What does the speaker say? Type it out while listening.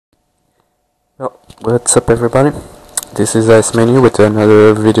Yo, what's up everybody? This is Ice Menu with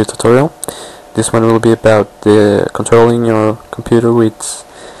another video tutorial. This one will be about controlling your computer with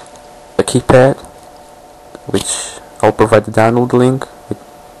a keypad, which I'll provide the download link.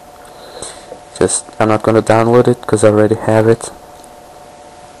 I'm not gonna download it because I already have it.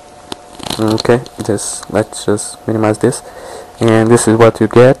 Okay, let's just minimize this, and this is what you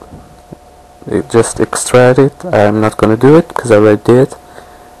get. Just extract it. I'm not gonna do it because I already did.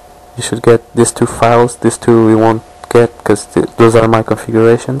 You should get these two files. These two we won't get because those are my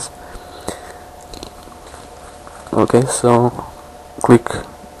configurations. Okay, so click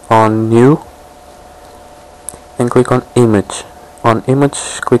on New and click on Image. On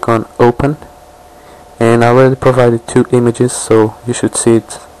Image, click on Open, and I already provided two images, so you should see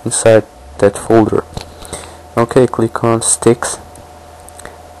it inside that folder. Okay, click on Sticks.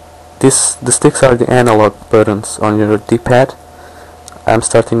 The sticks are the analog buttons on your D-pad. I'm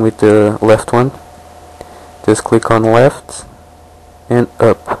starting with the left one. Just click on left and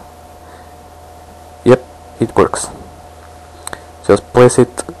up. Yep, it works. Just place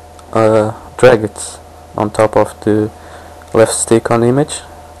it, drag it on top of the left stick on image.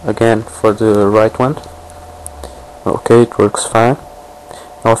 Again for the right one. Okay, it works fine.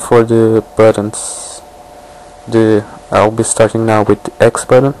 Now for the buttons, I'll be starting now with the X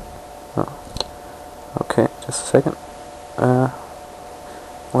button. Okay, just a second.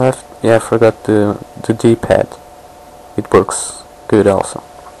 Left, yeah, I forgot the D-pad. It works good also.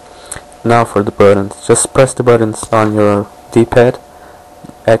 Now for the buttons, just press the buttons on your D-pad.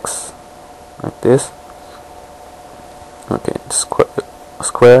 X, like this. Okay,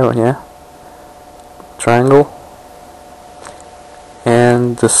 square, yeah. Triangle,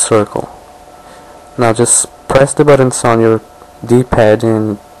 and the circle. Now just press the buttons on your D-pad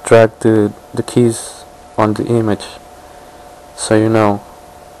and drag the keys on the image, so you know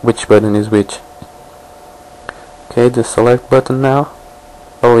which button is which. Okay, the select button now.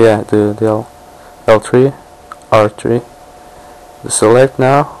 Oh yeah, the L3, R3. The select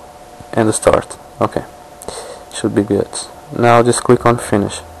now and the start. Okay, should be good. Now just click on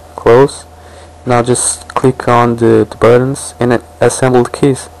finish. Close. Now just click on the buttons and assemble the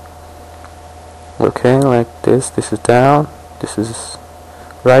keys. Okay, like this. This is down. This is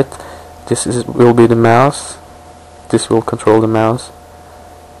right. This will be the mouse. This will control the mouse.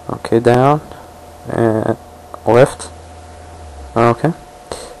 Okay, down and left. Okay,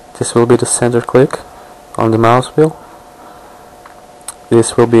 this will be the center click on the mouse wheel.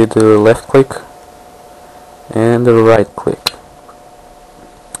 This will be the left click and the right click.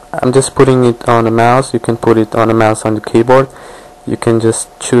 I'm just putting it on the mouse. You can put it on the mouse on the keyboard. You can just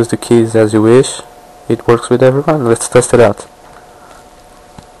choose the keys as you wish. It works with everyone. Let's test it out.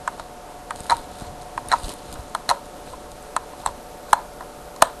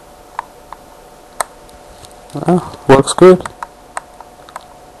 Oh, works good.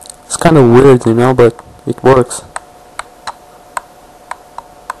 It's kind of weird, you know, but it works.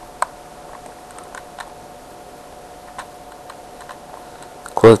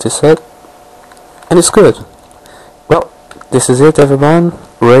 Close this up, and it's good. Well, this is it everyone.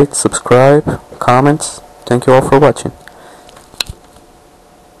 Rate, subscribe, comments. Thank you all for watching.